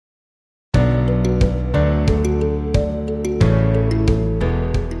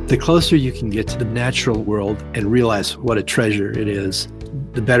The closer you can get to the natural world and realize what a treasure it is,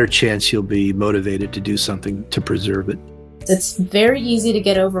 the better chance you'll be motivated to do something to preserve it. It's very easy to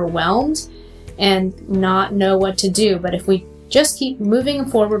get overwhelmed and not know what to do, but if we just keep moving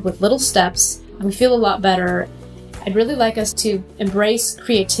forward with little steps, we feel a lot better. I'd really like us to embrace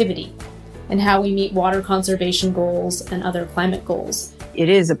creativity and how we meet water conservation goals and other climate goals. It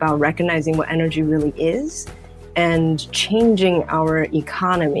is about recognizing what energy really is and changing our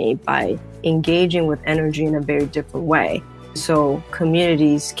economy by engaging with energy in a very different way, so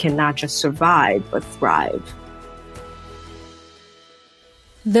communities can not just survive, but thrive.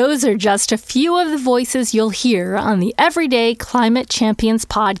 Those are just a few of the voices you'll hear on the Everyday Climate Champions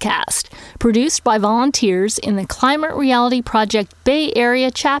podcast, produced by volunteers in the Climate Reality Project Bay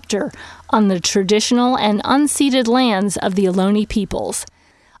Area chapter on the traditional and unceded lands of the Ohlone peoples.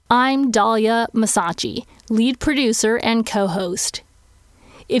 I'm Dahlia Massachi, lead producer and co-host.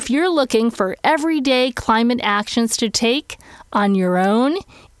 If you're looking for everyday climate actions to take on your own,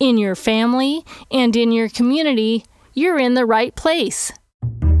 in your family, and in your community, you're in the right place.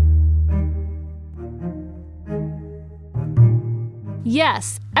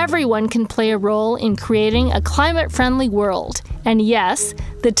 Yes, everyone can play a role in creating a climate-friendly world. And yes,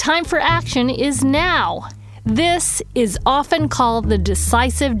 the time for action is now. This is often called the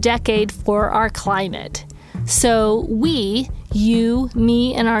decisive decade for our climate. So we, you,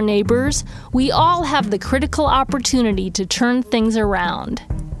 me, and our neighbors, we all have the critical opportunity to turn things around.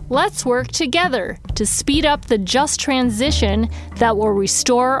 Let's work together to speed up the just transition that will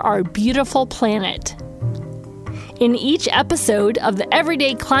restore our beautiful planet. In each episode of the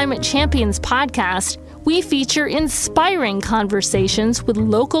Everyday Climate Champions podcast, we feature inspiring conversations with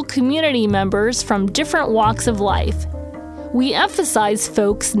local community members from different walks of life. We emphasize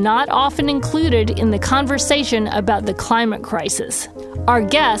folks not often included in the conversation about the climate crisis. Our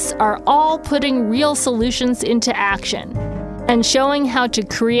guests are all putting real solutions into action and showing how to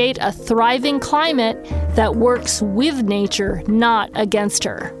create a thriving climate that works with nature, not against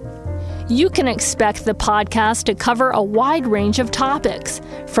her. You can expect the podcast to cover a wide range of topics,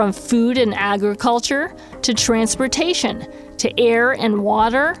 from food and agriculture to transportation, to air and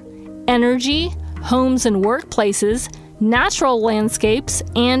water, energy, homes and workplaces, natural landscapes,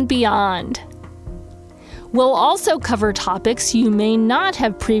 and beyond. We'll also cover topics you may not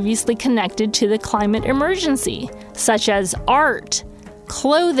have previously connected to the climate emergency, such as art,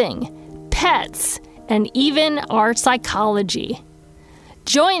 clothing, pets, and even our psychology.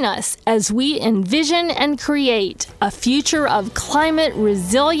 Join us as we envision and create a future of climate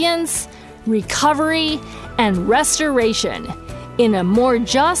resilience, recovery, and restoration in a more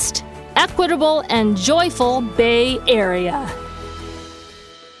just, equitable, and joyful Bay Area.